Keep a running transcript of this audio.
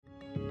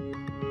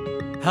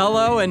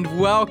Hello and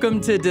welcome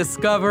to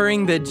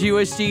Discovering the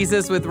Jewish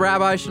Jesus with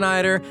Rabbi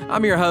Schneider.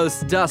 I'm your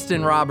host,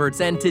 Dustin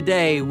Roberts, and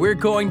today we're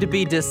going to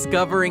be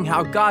discovering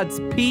how God's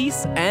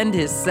peace and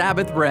His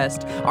Sabbath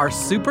rest are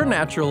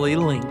supernaturally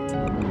linked.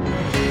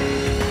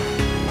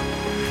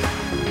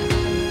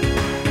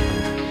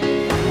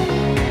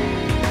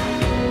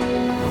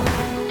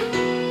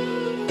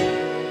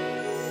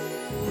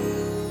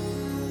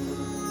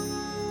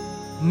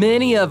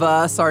 Many of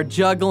us are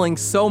juggling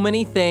so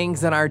many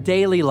things in our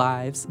daily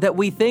lives that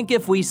we think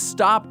if we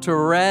stop to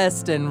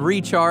rest and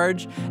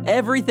recharge,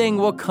 everything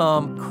will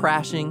come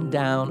crashing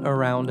down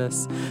around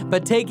us.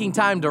 But taking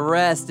time to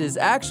rest is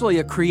actually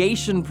a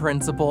creation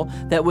principle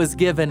that was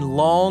given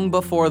long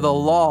before the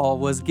law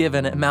was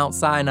given at Mount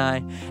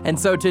Sinai. And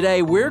so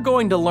today we're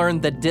going to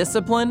learn the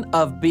discipline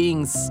of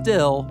being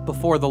still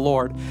before the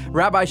Lord.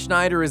 Rabbi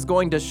Schneider is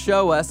going to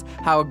show us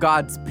how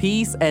God's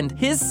peace and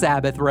His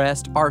Sabbath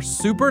rest are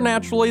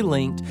supernaturally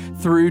linked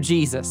through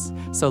Jesus.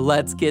 So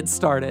let's get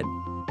started.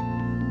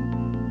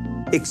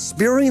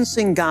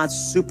 Experiencing God's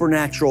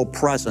supernatural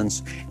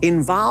presence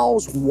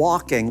involves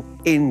walking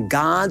in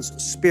God's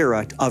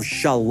spirit of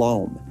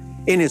shalom,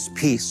 in His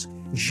peace.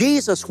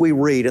 Jesus, we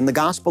read in the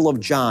Gospel of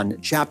John,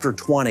 chapter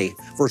 20,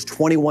 verse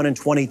 21 and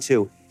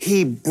 22,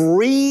 He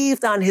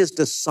breathed on His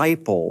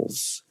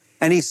disciples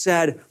and He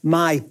said,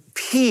 "My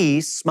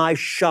peace, my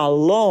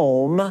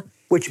shalom,"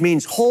 which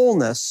means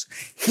wholeness,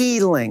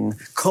 healing,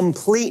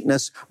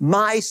 completeness,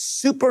 my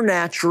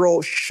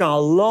supernatural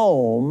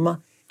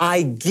shalom,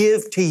 I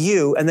give to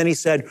you. And then He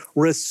said,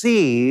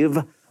 receive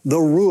the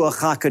Ruach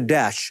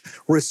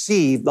HaKodesh,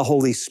 receive the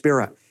Holy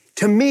Spirit.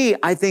 To me,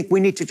 I think we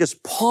need to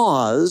just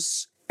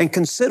pause and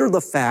consider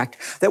the fact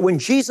that when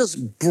Jesus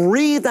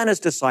breathed on His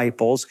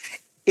disciples,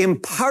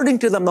 imparting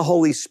to them the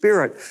Holy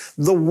Spirit,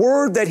 the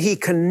word that He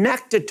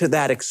connected to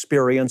that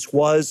experience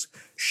was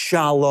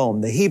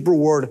shalom, the Hebrew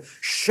word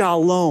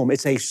shalom.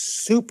 It's a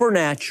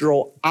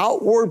supernatural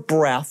outward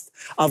breath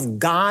of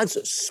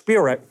God's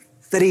Spirit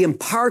that He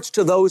imparts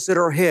to those that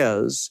are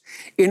His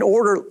in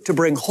order to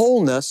bring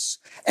wholeness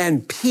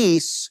and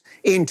peace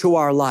into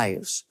our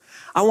lives.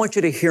 I want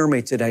you to hear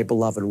me today,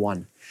 beloved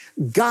one.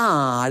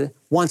 God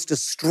wants to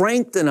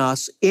strengthen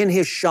us in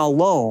His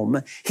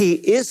shalom. He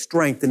is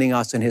strengthening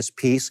us in His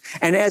peace.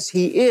 And as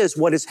He is,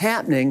 what is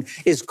happening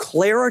is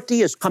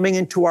clarity is coming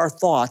into our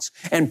thoughts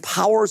and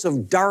powers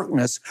of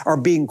darkness are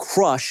being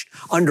crushed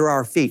under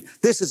our feet.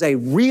 This is a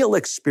real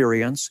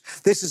experience.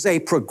 This is a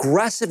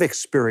progressive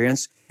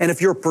experience. And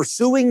if you're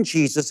pursuing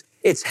Jesus,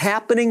 it's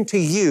happening to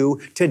you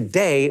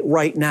today,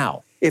 right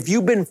now. If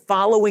you've been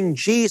following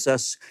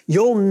Jesus,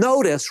 you'll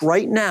notice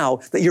right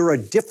now that you're a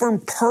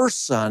different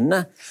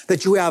person,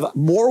 that you have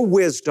more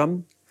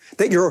wisdom,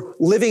 that you're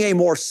living a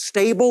more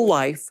stable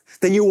life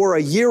than you were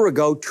a year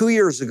ago, 2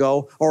 years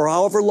ago, or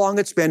however long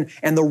it's been.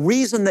 And the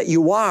reason that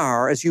you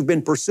are, as you've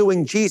been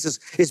pursuing Jesus,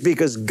 is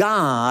because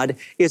God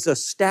is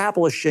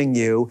establishing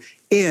you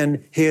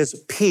in His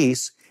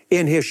peace,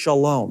 in His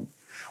shalom.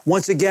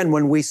 Once again,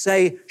 when we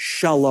say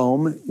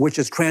shalom, which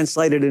is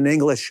translated in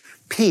English,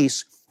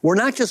 peace, we're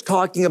not just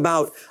talking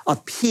about a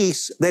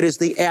peace that is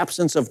the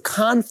absence of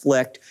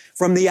conflict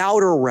from the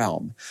outer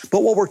realm,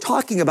 but what we're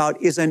talking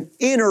about is an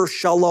inner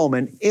shalom,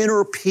 an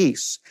inner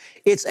peace.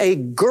 It's a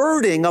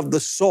girding of the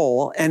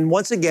soul, and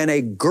once again,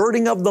 a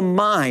girding of the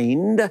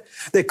mind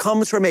that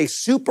comes from a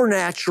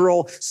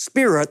supernatural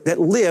spirit that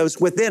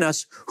lives within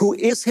us, who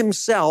is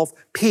Himself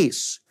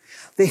peace.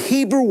 The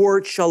Hebrew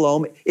word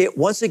shalom, it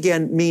once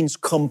again means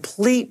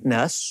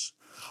completeness,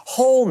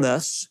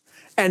 wholeness,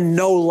 and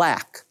no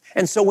lack.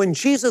 And so when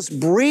Jesus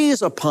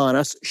breathes upon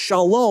us,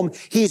 shalom,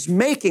 He's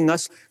making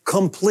us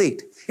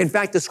complete. In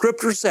fact, the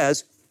scripture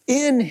says,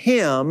 in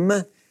Him,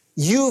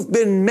 you've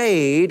been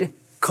made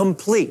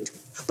complete.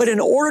 But in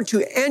order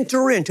to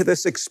enter into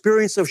this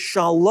experience of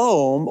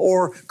shalom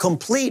or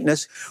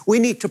completeness, we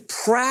need to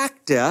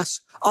practice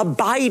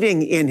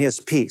abiding in His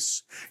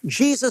peace.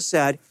 Jesus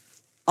said,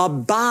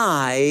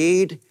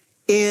 abide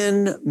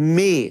in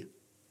me.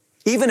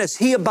 Even as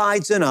He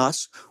abides in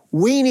us,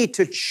 we need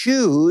to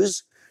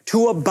choose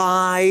to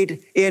abide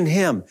in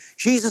Him.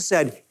 Jesus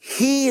said,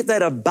 he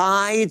that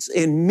abides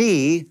in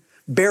me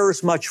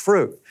bears much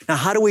fruit. Now,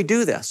 how do we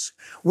do this?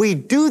 We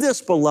do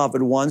this,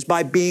 beloved ones,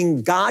 by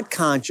being God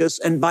conscious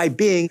and by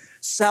being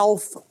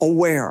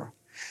self-aware.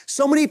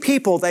 So many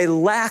people, they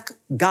lack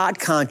God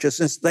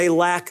consciousness, they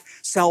lack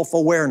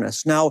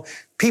self-awareness. Now,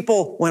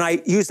 people, when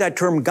I use that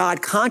term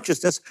God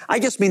consciousness, I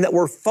just mean that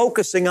we're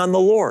focusing on the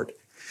Lord.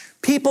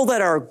 People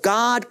that are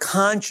God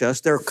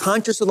conscious, they're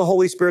conscious of the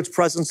Holy Spirit's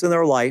presence in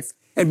their life,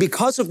 and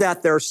because of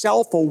that, they're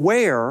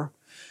self-aware.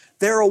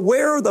 They're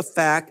aware of the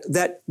fact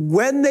that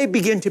when they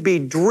begin to be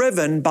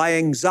driven by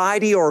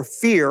anxiety or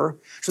fear,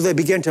 so they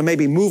begin to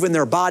maybe move in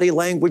their body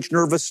language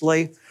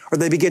nervously, or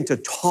they begin to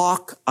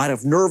talk out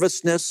of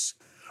nervousness,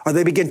 or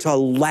they begin to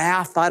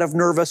laugh out of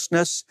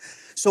nervousness.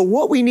 So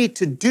what we need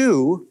to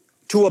do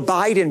to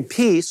abide in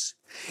peace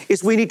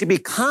is we need to be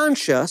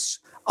conscious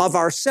of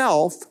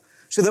ourselves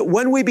so that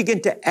when we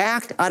begin to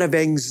act out of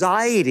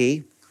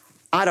anxiety,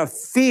 out of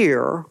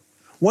fear,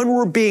 when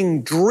we're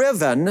being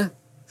driven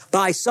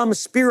by some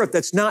spirit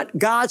that's not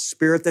God's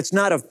spirit, that's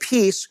not of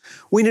peace,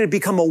 we need to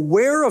become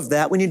aware of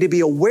that. We need to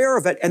be aware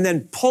of it and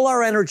then pull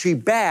our energy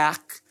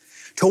back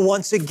to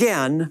once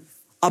again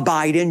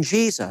abide in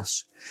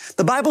Jesus.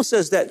 The Bible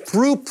says that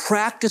through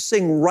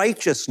practicing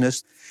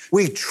righteousness,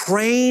 we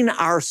train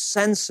our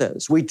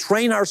senses. We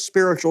train our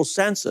spiritual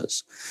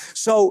senses.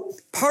 So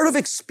part of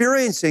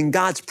experiencing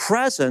God's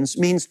presence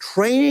means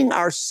training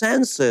our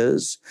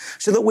senses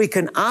so that we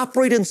can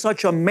operate in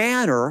such a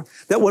manner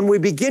that when we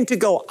begin to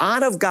go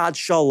out of God's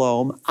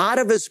shalom, out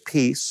of His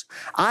peace,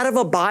 out of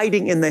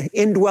abiding in the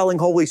indwelling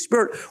Holy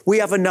Spirit, we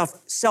have enough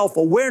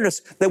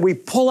self-awareness that we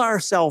pull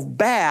ourselves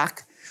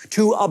back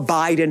to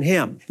abide in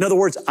Him. In other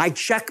words, I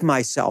check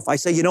myself. I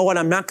say, you know what,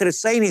 I'm not going to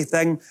say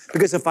anything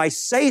because if I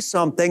say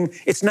something,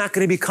 it's not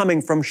going to be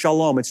coming from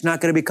shalom. It's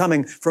not going to be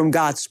coming from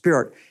God's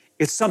Spirit.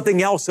 It's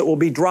something else that will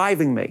be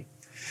driving me.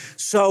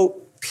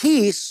 So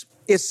peace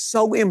is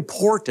so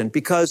important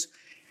because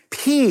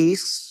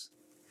peace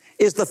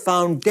is the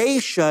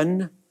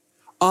foundation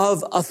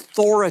of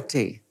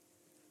authority.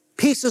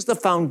 Peace is the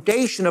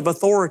foundation of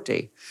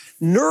authority.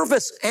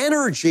 Nervous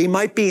energy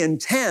might be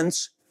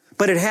intense,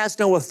 but it has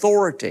no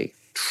authority.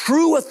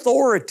 True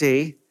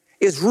authority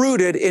is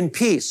rooted in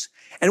peace.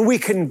 And we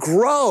can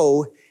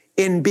grow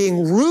in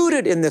being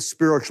rooted in this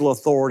spiritual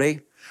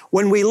authority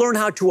when we learn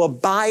how to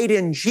abide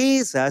in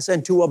Jesus.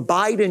 And to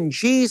abide in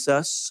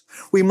Jesus,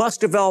 we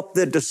must develop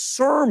the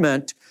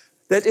discernment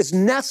that is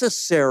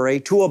necessary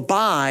to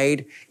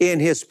abide in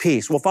His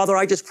peace. Well, Father,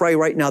 I just pray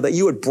right now that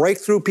You would break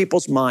through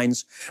people's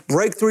minds,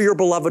 break through Your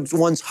beloved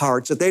ones'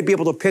 hearts, that they'd be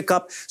able to pick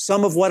up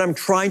some of what I'm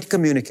trying to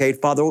communicate,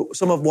 Father,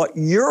 some of what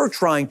You're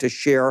trying to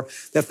share,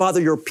 that,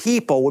 Father, Your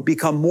people would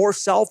become more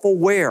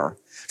self-aware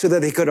so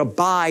that they could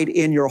abide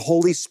in Your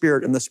Holy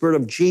Spirit and the Spirit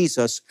of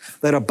Jesus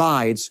that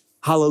abides,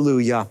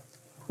 hallelujah,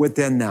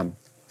 within them.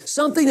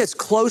 Something that's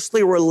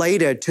closely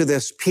related to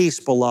this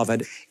peace,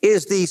 beloved,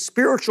 is the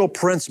spiritual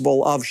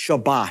principle of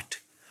Shabbat,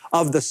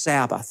 of the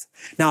Sabbath.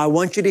 Now, I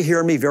want you to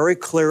hear me very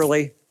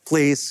clearly,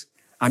 please.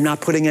 I'm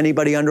not putting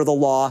anybody under the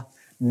law.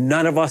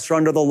 None of us are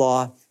under the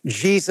law.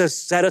 Jesus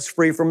set us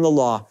free from the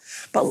law.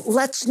 But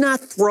let's not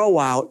throw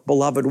out,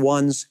 beloved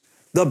ones,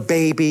 the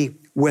baby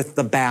with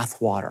the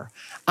bathwater.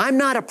 I'm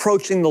not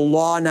approaching the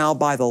law now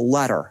by the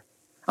letter.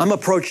 I'm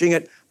approaching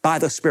it by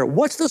the Spirit.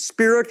 What's the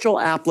spiritual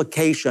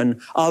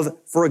application of,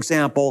 for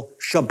example,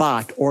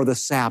 Shabbat or the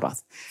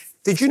Sabbath?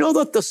 Did you know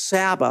that the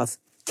Sabbath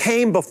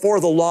came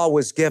before the law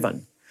was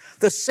given?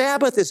 The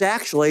Sabbath is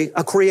actually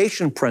a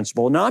creation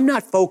principle. Now, I'm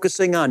not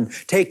focusing on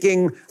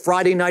taking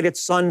Friday night at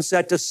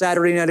sunset to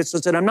Saturday night at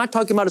sunset. I'm not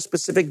talking about a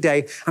specific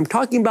day. I'm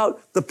talking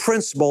about the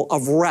principle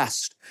of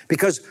rest,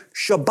 because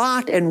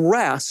Shabbat and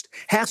rest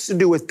has to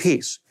do with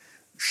peace.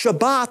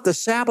 Shabbat, the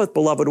Sabbath,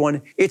 beloved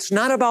one, it's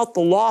not about the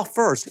law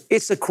first.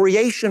 It's a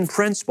creation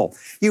principle.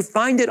 You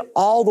find it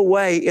all the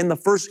way in the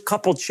first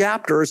couple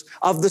chapters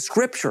of the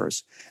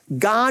Scriptures.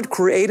 God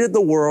created the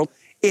world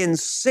in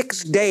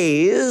 6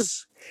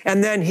 days,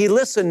 and then He,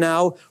 listen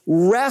now,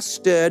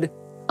 rested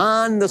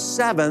on the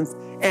seventh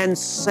and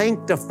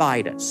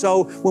sanctified it.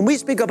 So when we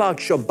speak about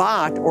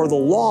Shabbat or the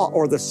law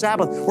or the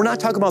Sabbath, we're not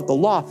talking about the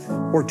law.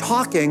 We're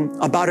talking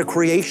about a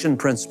creation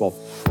principle.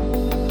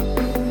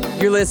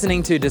 You're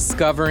listening to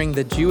Discovering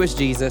the Jewish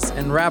Jesus,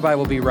 and Rabbi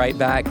will be right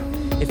back.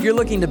 If you're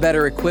looking to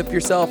better equip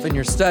yourself in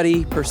your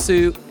study,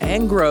 pursuit,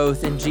 and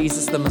growth in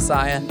Jesus the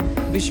Messiah,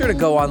 be sure to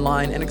go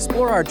online and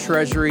explore our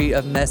treasury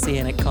of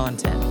Messianic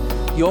content.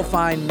 You'll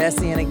find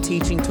Messianic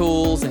teaching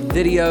tools and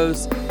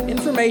videos,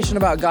 information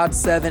about God's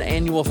 7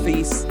 annual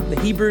feasts, the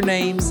Hebrew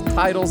names,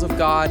 titles of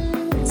God,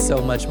 and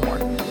so much more.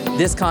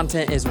 This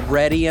content is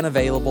ready and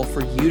available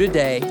for you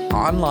today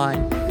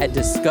online at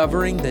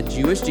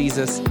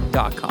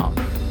discoveringthejewishjesus.com.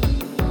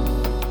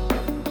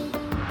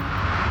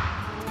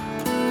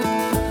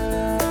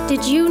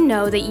 Did you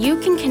know that you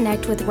can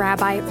connect with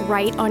Rabbi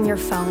right on your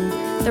phone?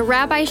 The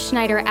Rabbi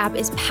Schneider app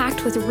is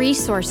packed with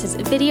resources,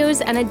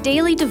 videos, and a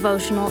daily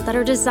devotional that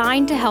are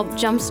designed to help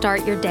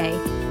jumpstart your day.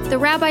 The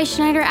Rabbi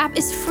Schneider app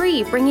is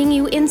free, bringing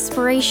you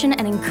inspiration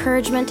and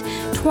encouragement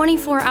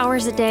 24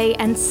 hours a day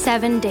and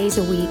 7 days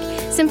a week.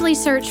 Simply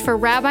search for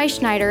Rabbi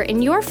Schneider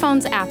in your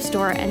phone's app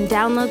store and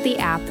download the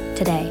app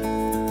today.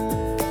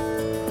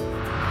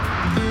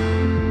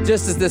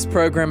 Just as this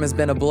program has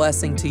been a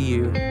blessing to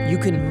you, you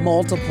can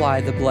multiply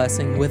the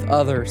blessing with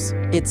others.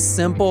 It's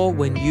simple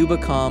when you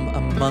become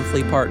a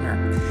monthly partner.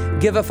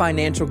 Give a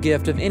financial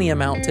gift of any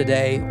amount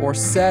today, or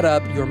set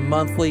up your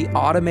monthly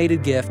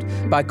automated gift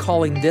by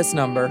calling this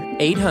number,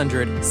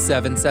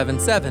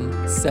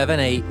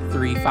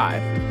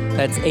 800-777-7835.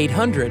 That's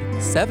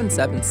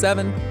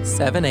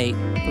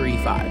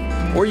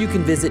 800-777-7835. Or you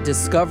can visit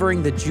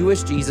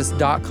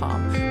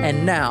discoveringthejewishjesus.com.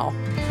 And now,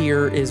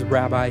 here is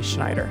Rabbi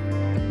Schneider.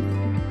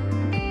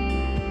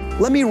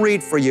 Let me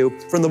read for you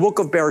from the book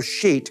of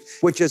Bereshit,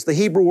 which is the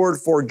Hebrew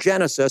word for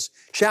Genesis,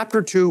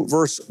 chapter 2,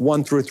 verse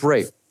 1 through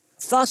 3.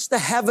 Thus the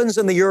heavens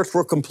and the earth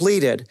were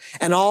completed,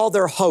 and all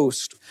their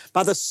host.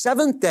 By the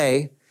seventh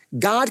day,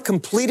 God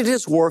completed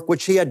his work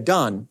which he had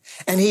done,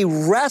 and he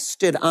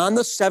rested on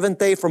the seventh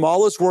day from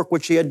all his work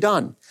which he had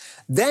done.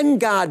 Then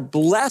God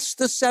blessed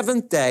the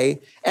seventh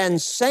day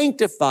and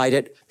sanctified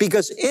it,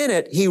 because in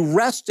it he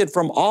rested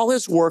from all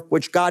his work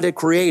which God had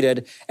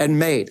created and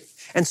made.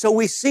 And so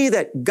we see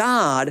that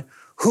God,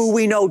 who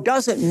we know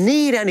doesn't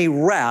need any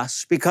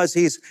rest because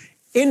he's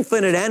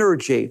infinite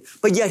energy,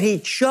 but yet he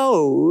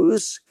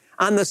chose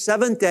on the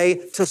seventh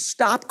day to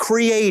stop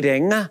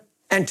creating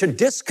and to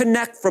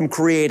disconnect from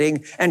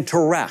creating and to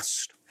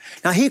rest.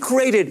 Now, he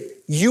created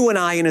you and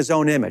I in his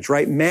own image,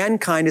 right?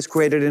 Mankind is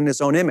created in his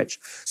own image.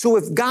 So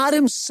if God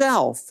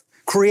himself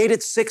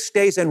created 6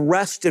 days and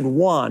rested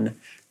one,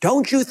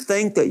 don't you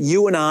think that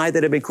you and I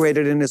that have been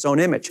created in his own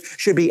image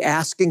should be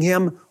asking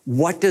him,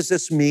 what does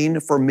this mean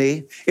for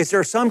me? Is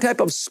there some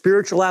type of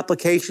spiritual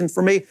application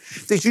for me?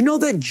 Did you know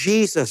that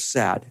Jesus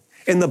said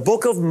in the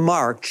book of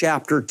Mark,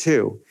 chapter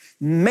 2,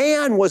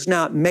 man was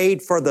not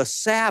made for the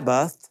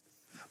Sabbath,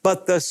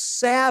 but the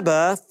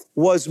Sabbath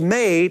was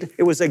made,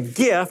 it was a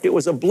gift, it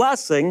was a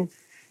blessing,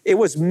 it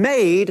was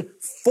made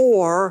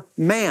for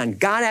man.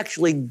 God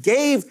actually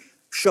gave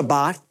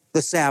Shabbat,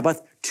 the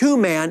Sabbath, to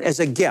man as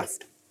a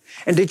gift.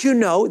 And did you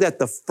know that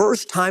the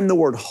first time the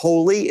word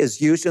holy is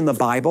used in the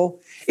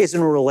Bible is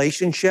in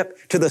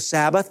relationship to the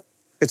Sabbath?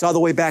 It's all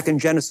the way back in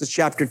Genesis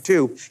chapter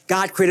 2.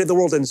 God created the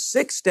world in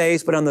 6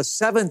 days, but on the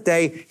seventh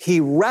day, he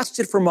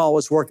rested from all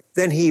his work.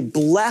 Then he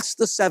blessed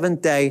the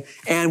seventh day,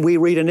 and we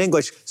read in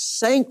English,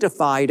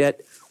 sanctified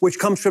it, which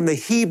comes from the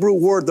Hebrew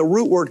word, the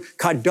root word,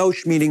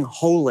 kadosh, meaning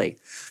holy.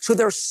 So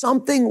there's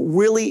something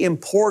really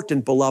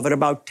important, beloved,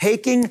 about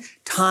taking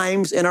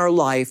times in our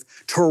life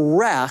to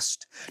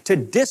rest, to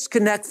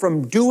disconnect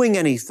from doing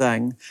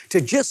anything,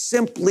 to just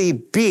simply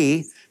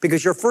be,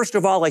 because you're first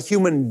of all a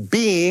human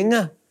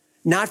being,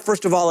 not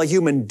first of all a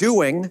human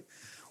doing.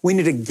 We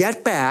need to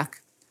get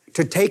back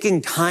to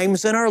taking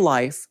times in our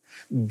life,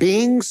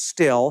 being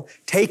still,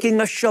 taking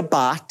a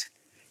Shabbat,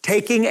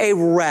 taking a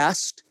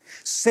rest,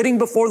 sitting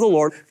before the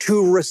Lord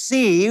to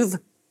receive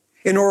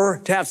in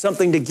order to have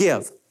something to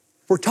give.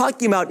 We're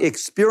talking about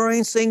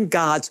experiencing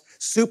God's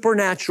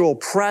supernatural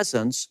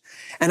presence,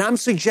 and I'm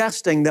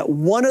suggesting that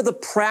one of the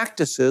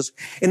practices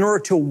in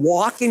order to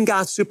walk in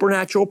God's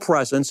supernatural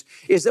presence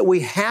is that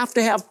we have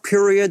to have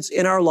periods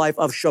in our life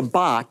of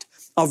Shabbat,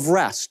 of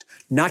rest.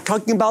 Not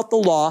talking about the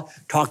law,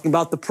 talking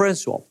about the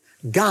principle.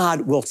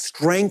 God will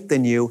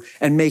strengthen you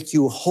and make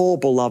you whole,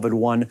 beloved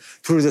one,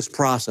 through this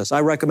process. I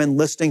recommend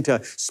listening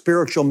to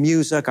spiritual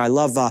music. I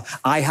love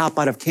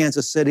IHOP out of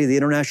Kansas City, the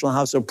International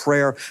House of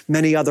Prayer,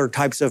 many other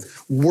types of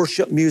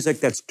worship music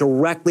that's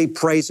directly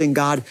praising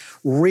God.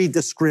 Read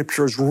the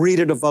scriptures, read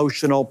a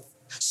devotional.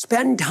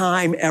 Spend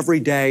time every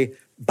day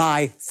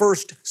by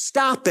first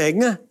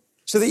stopping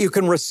so that you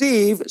can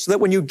receive, so that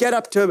when you get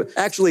up to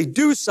actually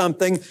do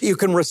something, you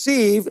can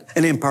receive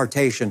an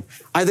impartation.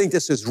 I think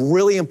this is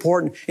really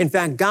important. In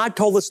fact, God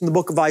told us in the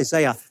book of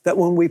Isaiah that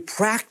when we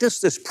practice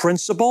this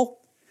principle,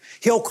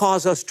 he'll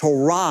cause us to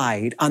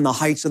ride on the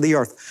heights of the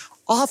earth.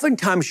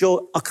 Oftentimes,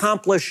 you'll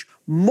accomplish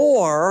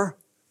more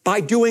by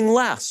doing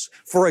less.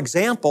 For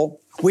example,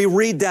 we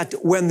read that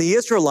when the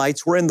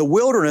Israelites were in the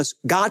wilderness,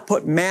 God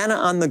put manna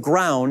on the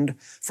ground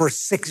for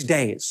 6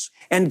 days.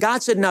 And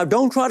God said, now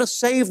don't try to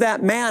save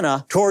that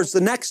manna towards the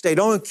next day.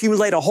 Don't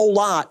accumulate a whole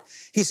lot.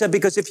 He said,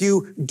 because if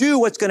you do,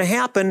 what's going to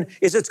happen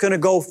is it's going to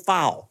go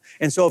foul.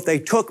 And so if they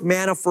took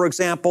manna, for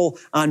example,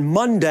 on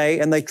Monday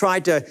and they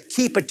tried to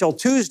keep it till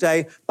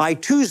Tuesday, by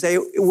Tuesday,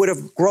 it would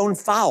have grown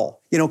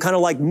foul. You know, kind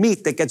of like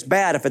meat that gets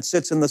bad if it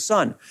sits in the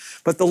sun.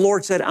 But the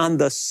Lord said on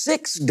the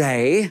 6th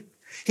day,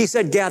 he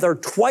said, gather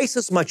twice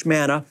as much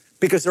manna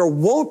because there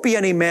won't be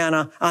any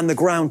manna on the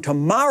ground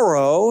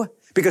tomorrow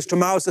because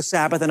tomorrow's the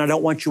Sabbath and I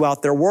don't want you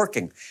out there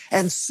working.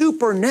 And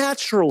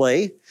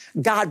supernaturally,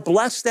 God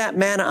blessed that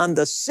manna on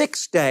the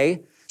 6th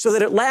day so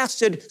that it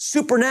lasted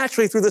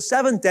supernaturally through the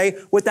 7th day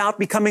without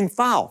becoming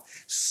foul.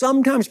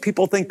 Sometimes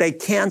people think they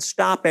can't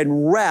stop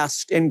and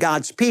rest in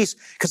God's peace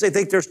because they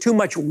think there's too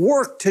much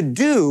work to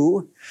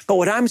do. But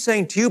what I'm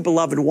saying to you,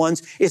 beloved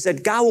ones, is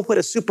that God will put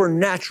a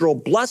supernatural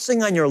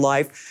blessing on your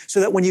life so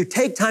that when you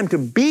take time to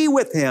be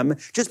with him,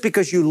 just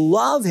because you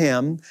love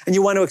him and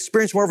you want to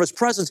experience more of his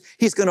presence,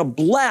 he's going to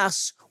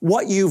bless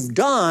what you've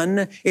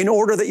done in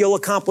order that you'll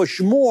accomplish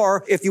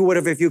more if you would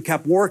have if you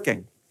kept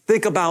working.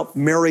 Think about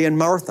Mary and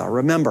Martha.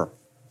 Remember,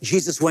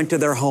 Jesus went to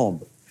their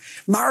home.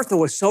 Martha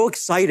was so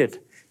excited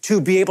to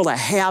be able to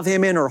have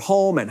him in her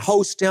home and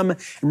host him.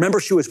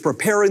 Remember, she was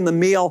preparing the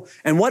meal,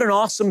 and what an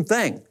awesome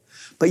thing.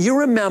 But you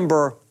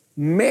remember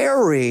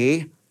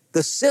Mary,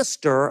 the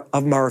sister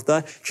of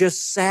Martha,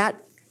 just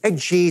sat at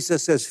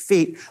Jesus'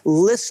 feet,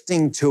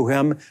 listening to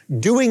him,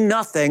 doing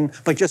nothing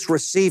but just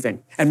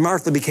receiving. And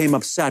Martha became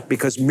upset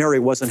because Mary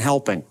wasn't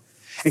helping.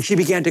 And she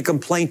began to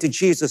complain to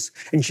Jesus.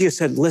 And Jesus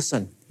said,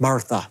 listen,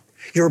 Martha,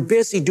 you're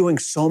busy doing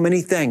so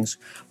many things,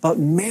 but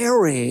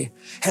Mary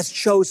has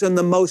chosen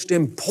the most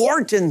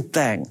important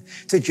thing,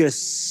 to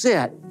just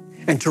sit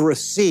and to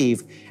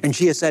receive. And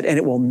she has said, and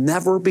it will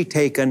never be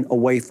taken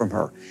away from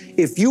her.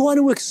 If you want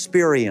to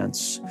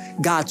experience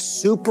God's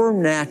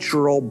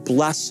supernatural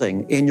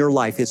blessing in your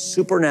life, His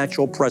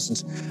supernatural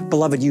presence,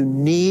 beloved, you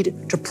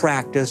need to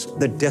practice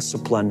the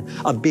discipline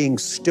of being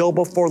still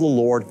before the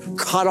Lord,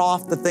 cut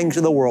off the things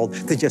of the world,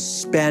 to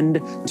just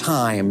spend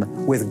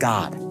time with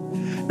God.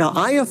 Now,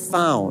 I have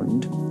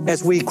found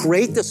as we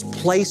create this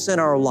place in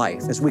our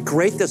life, as we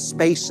create this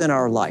space in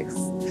our life,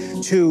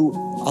 to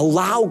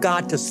allow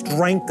God to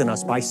strengthen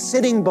us by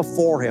sitting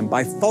before Him,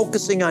 by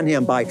focusing on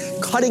Him, by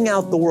cutting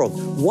out the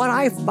world. What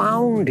I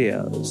found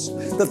is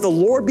that the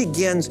Lord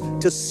begins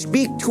to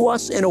speak to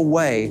us in a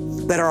way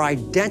that our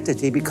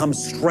identity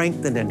becomes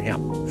strengthened in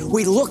Him.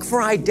 We look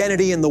for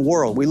identity in the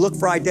world. We look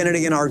for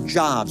identity in our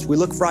jobs. We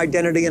look for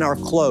identity in our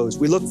clothes.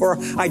 We look for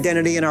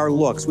identity in our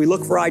looks. We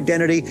look for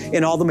identity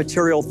in all the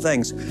material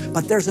things.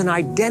 But there's an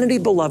identity,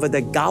 beloved,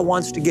 that God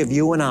wants to give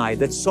you and I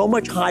that's so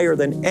much higher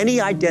than any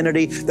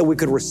identity that we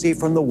could receive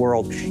from the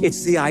world.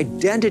 It's the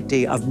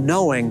identity of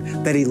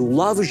knowing that He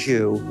loves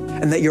you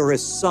and that you're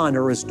His son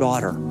or His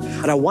daughter.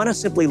 And I want to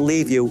simply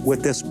leave you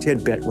with this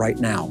tidbit right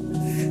now.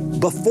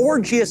 Before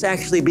Jesus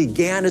actually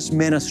began His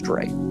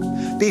ministry,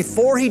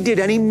 before He did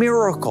any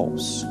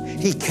miracles,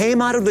 He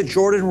came out of the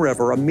Jordan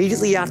River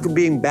immediately after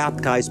being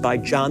baptized by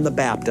John the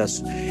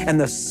Baptist, and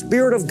the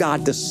Spirit of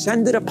God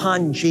descended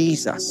upon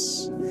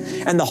Jesus.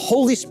 And the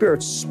Holy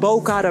Spirit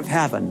spoke out of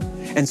heaven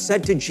and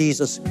said to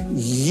Jesus,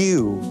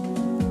 "You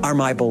are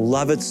my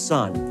beloved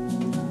Son,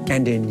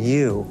 and in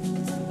you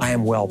I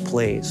am well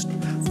pleased."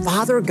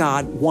 Father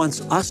God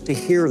wants us to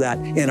hear that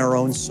in our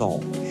own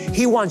soul.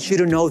 He wants you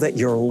to know that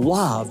you're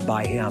loved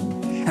by Him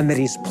and that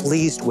He's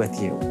pleased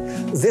with you.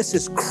 This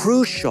is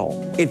crucial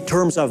in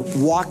terms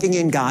of walking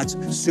in God's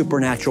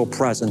supernatural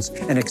presence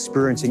and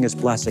experiencing His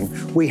blessing.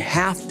 We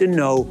have to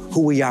know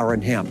who we are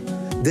in Him.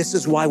 This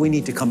is why we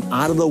need to come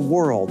out of the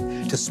world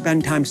to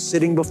spend time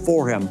sitting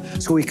before Him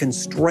so He can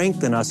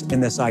strengthen us in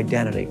this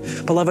identity.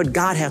 Beloved,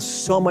 God has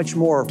so much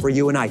more for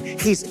you and I.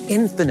 He's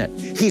infinite.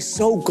 He's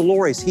so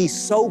glorious. He's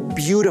so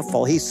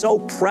beautiful. He's so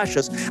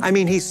precious. I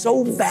mean, He's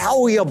so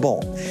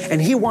valuable.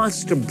 And He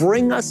wants to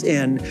bring us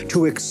in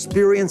to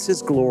experience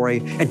His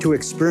glory and to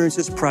experience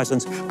His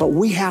presence. But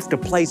we have to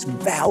place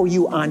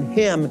value on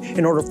Him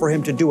in order for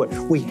Him to do it.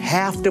 We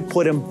have to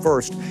put Him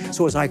first.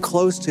 So as I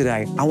close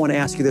today, I want to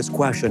ask you this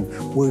question.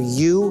 Will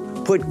you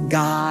put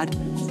God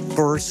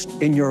first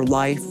in your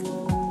life?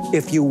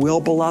 If you will,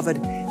 beloved,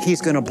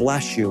 He's going to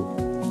bless you.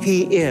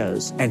 He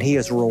is, and He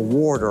is a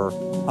rewarder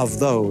of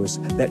those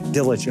that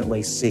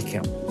diligently seek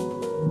Him.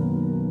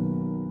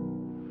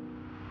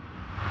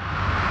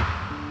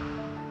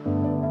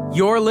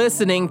 You're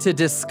listening to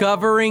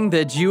Discovering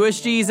the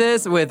Jewish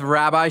Jesus with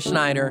Rabbi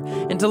Schneider.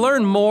 And to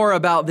learn more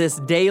about this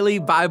daily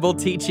Bible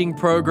teaching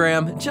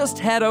program, just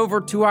head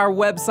over to our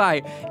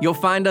website. You'll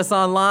find us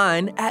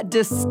online at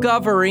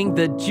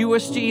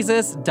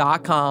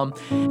discoveringthejewishjesus.com.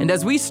 And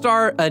as we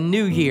start a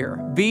new year,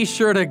 be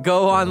sure to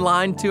go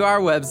online to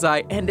our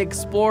website and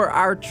explore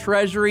our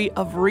treasury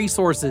of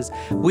resources.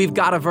 We've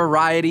got a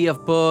variety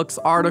of books,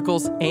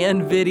 articles,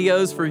 and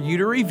videos for you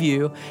to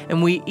review,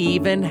 and we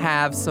even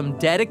have some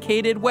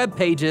dedicated web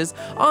pages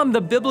on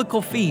the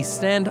biblical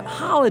feasts and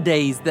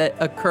holidays that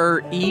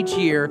occur each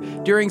year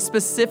during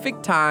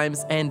specific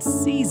times and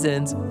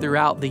seasons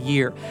throughout the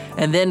year.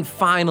 And then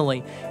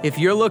finally, if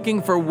you're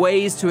looking for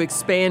ways to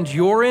expand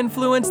your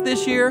influence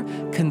this year,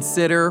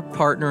 consider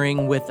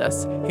partnering with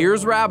us.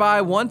 Here's Rabbi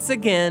once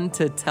again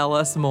to tell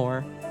us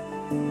more.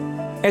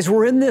 As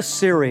we're in this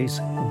series,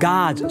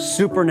 God's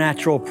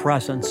supernatural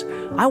presence,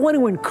 I want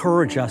to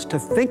encourage us to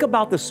think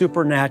about the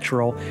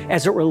supernatural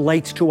as it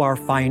relates to our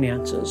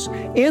finances.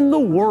 In the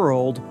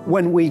world,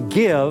 when we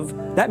give,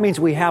 that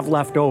means we have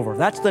left over.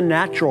 That's the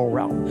natural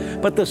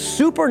realm. But the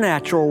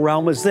supernatural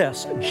realm is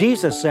this.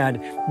 Jesus said,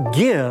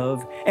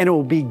 "Give, and it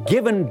will be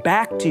given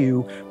back to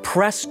you,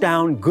 pressed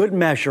down, good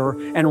measure,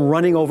 and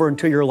running over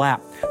into your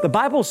lap." The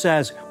Bible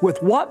says,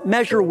 with what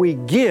measure we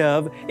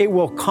give, it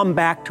will come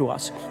back to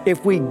us.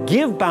 If we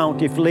give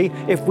bountifully,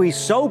 if we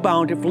sow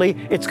bountifully,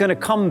 it's going to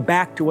come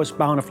back to us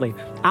bountifully.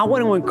 I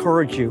want to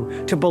encourage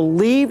you to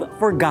believe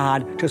for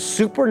God to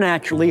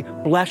supernaturally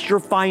bless your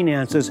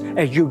finances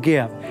as you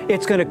give.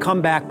 It's going to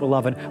come back,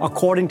 beloved,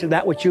 according to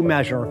that which you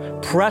measure,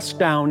 pressed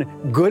down,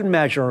 good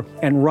measure,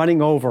 and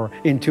running over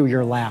into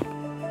your lap.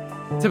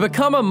 To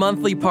become a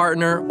monthly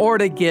partner or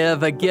to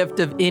give a gift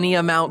of any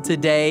amount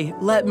today,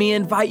 let me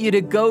invite you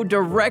to go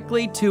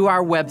directly to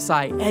our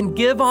website and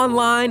give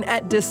online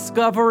at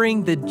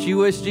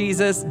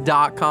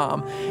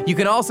discoveringthejewishjesus.com. You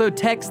can also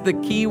text the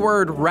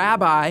keyword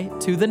Rabbi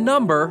to the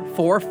number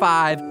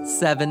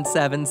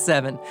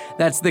 45777.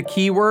 That's the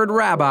keyword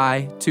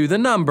Rabbi to the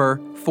number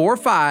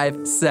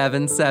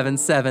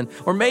 45777.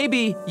 Or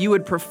maybe you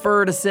would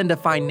prefer to send a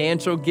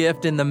financial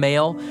gift in the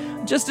mail.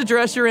 just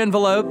address your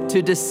envelope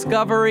to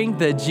Discovering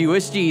the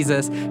Jewish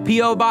Jesus,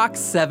 P.O. Box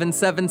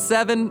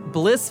 777,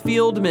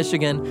 Blissfield,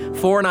 Michigan,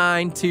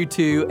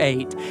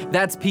 49228.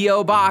 That's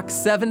P.O. Box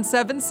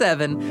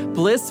 777,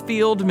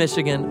 Blissfield,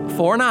 Michigan,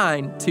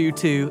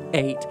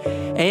 49228.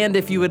 And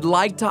if you would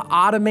like to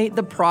automate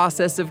the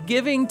process of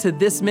giving to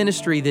this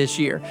ministry this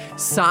year,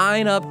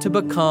 sign up to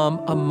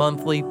become a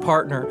monthly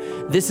partner.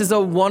 This is a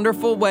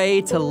wonderful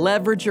way to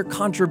leverage your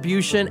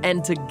contribution,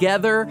 and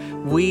together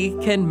we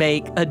can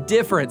make a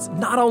difference,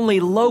 not only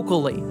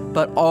locally,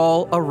 but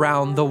all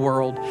around the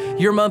world.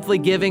 Your monthly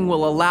giving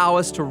will allow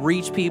us to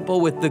reach people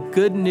with the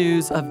good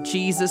news of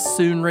Jesus'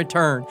 soon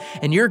return.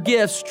 And your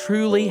gifts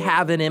truly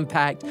have an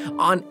impact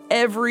on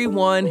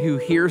everyone who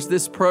hears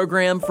this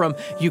program, from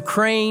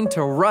Ukraine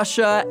to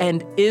Russia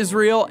and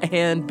Israel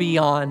and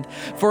beyond.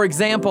 For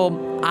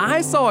example,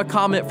 I saw a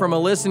comment from a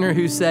listener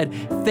who said,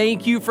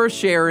 "Thank you for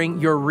sharing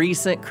your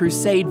recent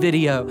crusade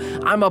video.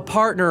 I'm a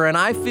partner and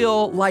I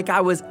feel like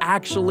I was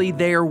actually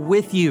there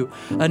with you."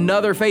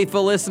 Another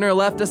faithful listener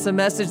left us a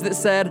message that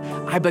said,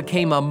 "I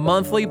became a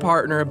monthly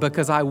partner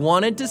because I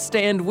wanted to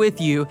stand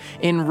with you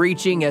in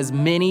reaching as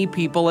many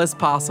people as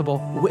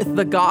possible with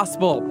the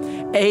gospel."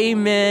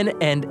 Amen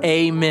and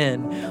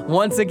amen.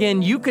 Once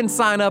again, you can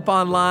sign up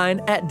online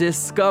at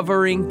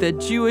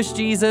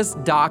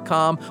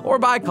discoveringthejewishjesus.com or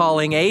by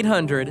calling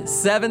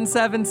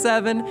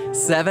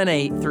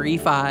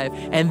 800-777-7835.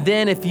 And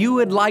then if you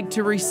would like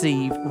to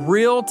receive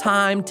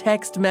real-time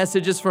text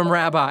messages from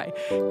Rabbi,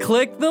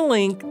 click the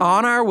link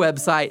on our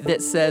website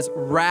that says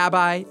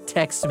Rabbi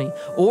Text Me,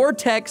 or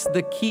text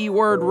the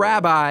keyword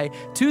Rabbi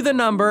to the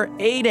number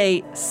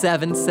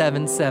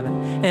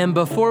 88777. And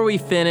before we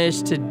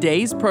finish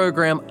today's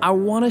program, I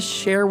want to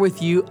share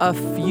with you a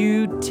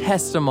few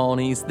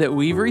testimonies that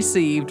we've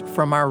received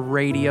from our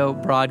radio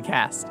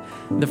broadcast.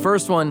 The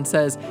first one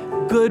says,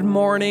 "Good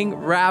morning,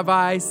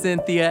 Rabbi,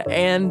 Cynthia,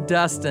 and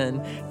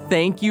Dustin.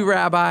 Thank you,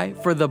 Rabbi,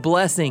 for the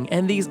blessing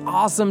and these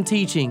awesome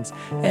teachings.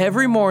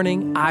 Every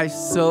morning, I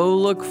so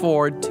look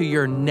forward to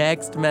your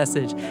next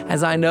message,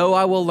 as I know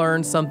I will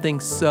learn something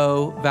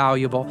so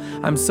valuable.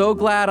 I'm so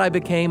glad I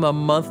became a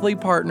monthly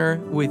partner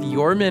with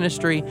your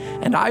ministry,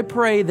 and I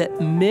pray that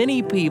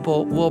many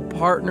people will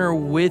partner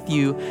with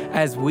you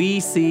as we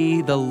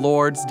see the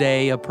Lord's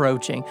Day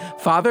approaching.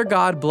 Father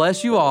God,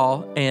 bless you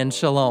all, and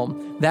shalom."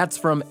 That's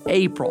from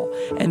April.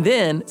 And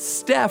then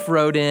Steph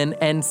wrote in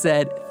and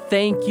said,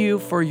 "Thank you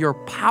for your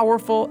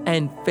powerful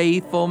and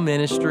faithful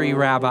ministry,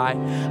 Rabbi.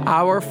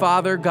 Our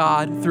Father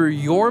God, through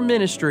your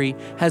ministry,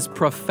 has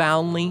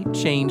profoundly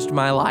changed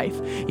my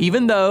life.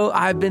 Even though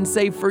I've been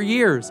saved for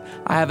years,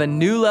 I have a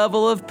new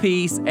level of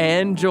peace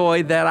and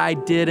joy that I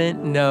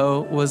didn't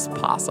know was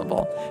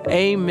possible."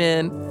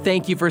 Amen.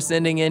 Thank you for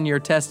sending in your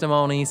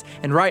testimonies.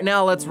 And right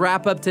now, let's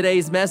wrap up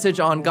today's message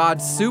on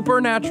God's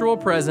supernatural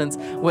presence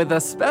with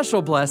a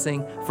special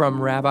blessing from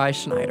Rabbi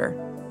Schneider.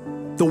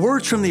 The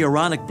words from the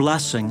Aaronic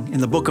blessing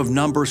in the book of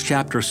Numbers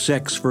chapter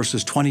 6,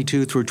 verses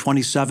 22 through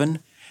 27,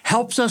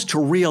 helps us to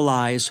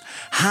realize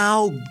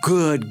how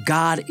good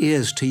God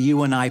is to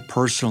you and I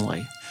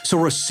personally. So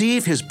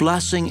receive His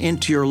blessing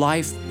into your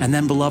life, and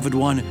then, beloved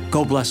one,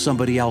 go bless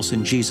somebody else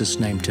in Jesus'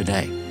 name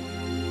today.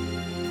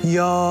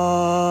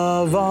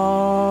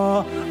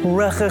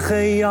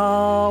 Yavarechecha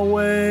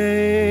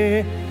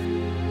Yahweh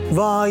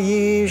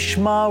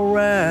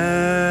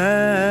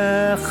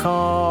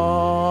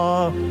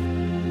vayishmarecha.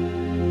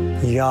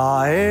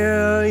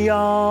 Ya'er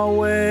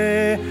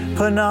Yahweh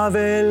panav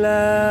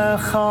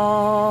elecha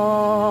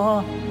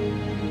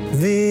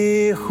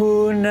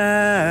vichunecha.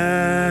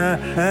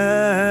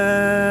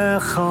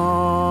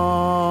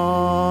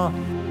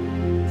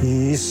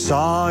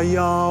 Yisa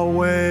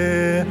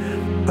Yahweh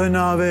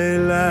panav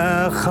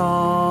elecha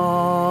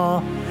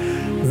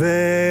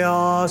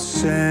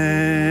ve'asem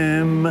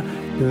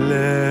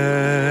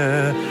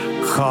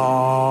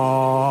lecha.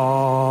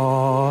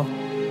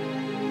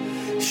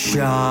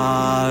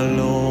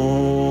 Shalom.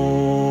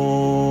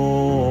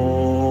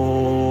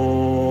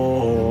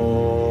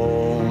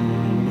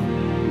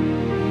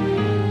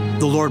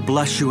 The Lord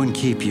bless you and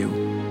keep you.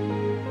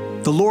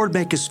 The Lord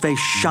make His face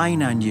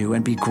shine on you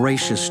and be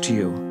gracious to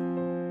you.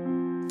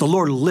 The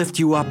Lord lift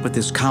you up with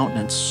His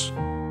countenance,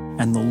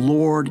 and the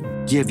Lord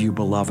give you,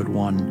 beloved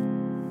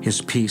one,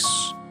 His peace.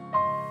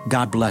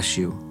 God bless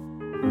you,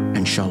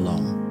 and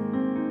shalom.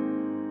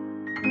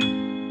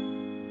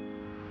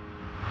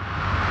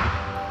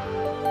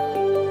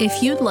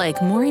 If you'd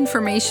like more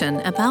information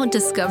about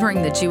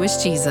Discovering the Jewish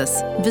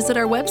Jesus, visit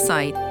our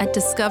website at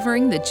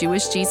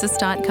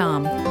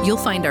discoveringthejewishjesus.com. You'll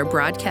find our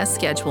broadcast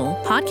schedule,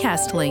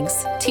 podcast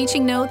links,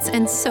 teaching notes,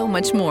 and so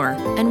much more.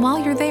 And while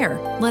you're there,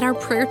 let our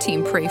prayer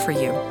team pray for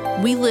you.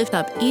 We lift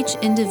up each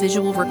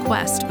individual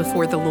request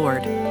before the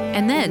Lord.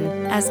 And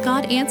then, as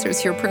God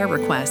answers your prayer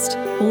request,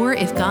 or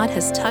if God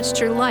has touched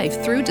your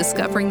life through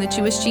Discovering the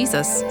Jewish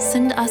Jesus,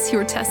 send us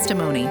your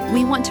testimony.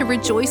 We want to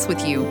rejoice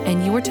with you,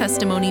 and your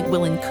testimony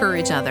will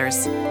encourage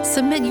others.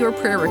 Submit your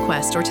prayer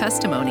request or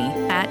testimony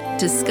at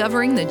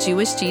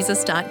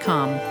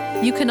discoveringthejewishjesus.com.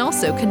 You can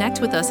also connect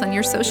with us on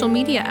your social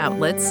media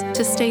outlets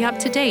to stay up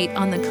to date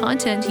on the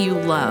content you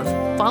love.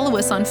 Follow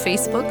us on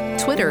Facebook,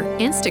 Twitter,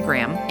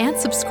 Instagram, and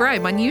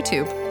subscribe on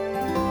YouTube.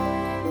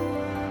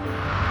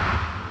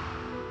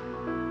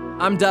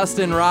 I'm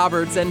Dustin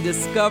Roberts, and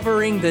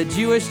Discovering the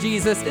Jewish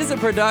Jesus is a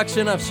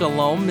production of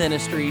Shalom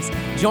Ministries.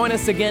 Join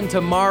us again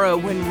tomorrow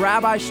when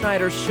Rabbi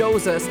Schneider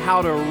shows us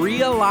how to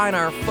realign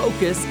our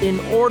focus in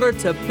order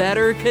to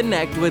better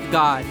connect with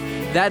God.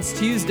 That's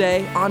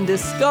Tuesday on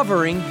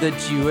Discovering the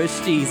Jewish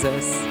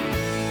Jesus.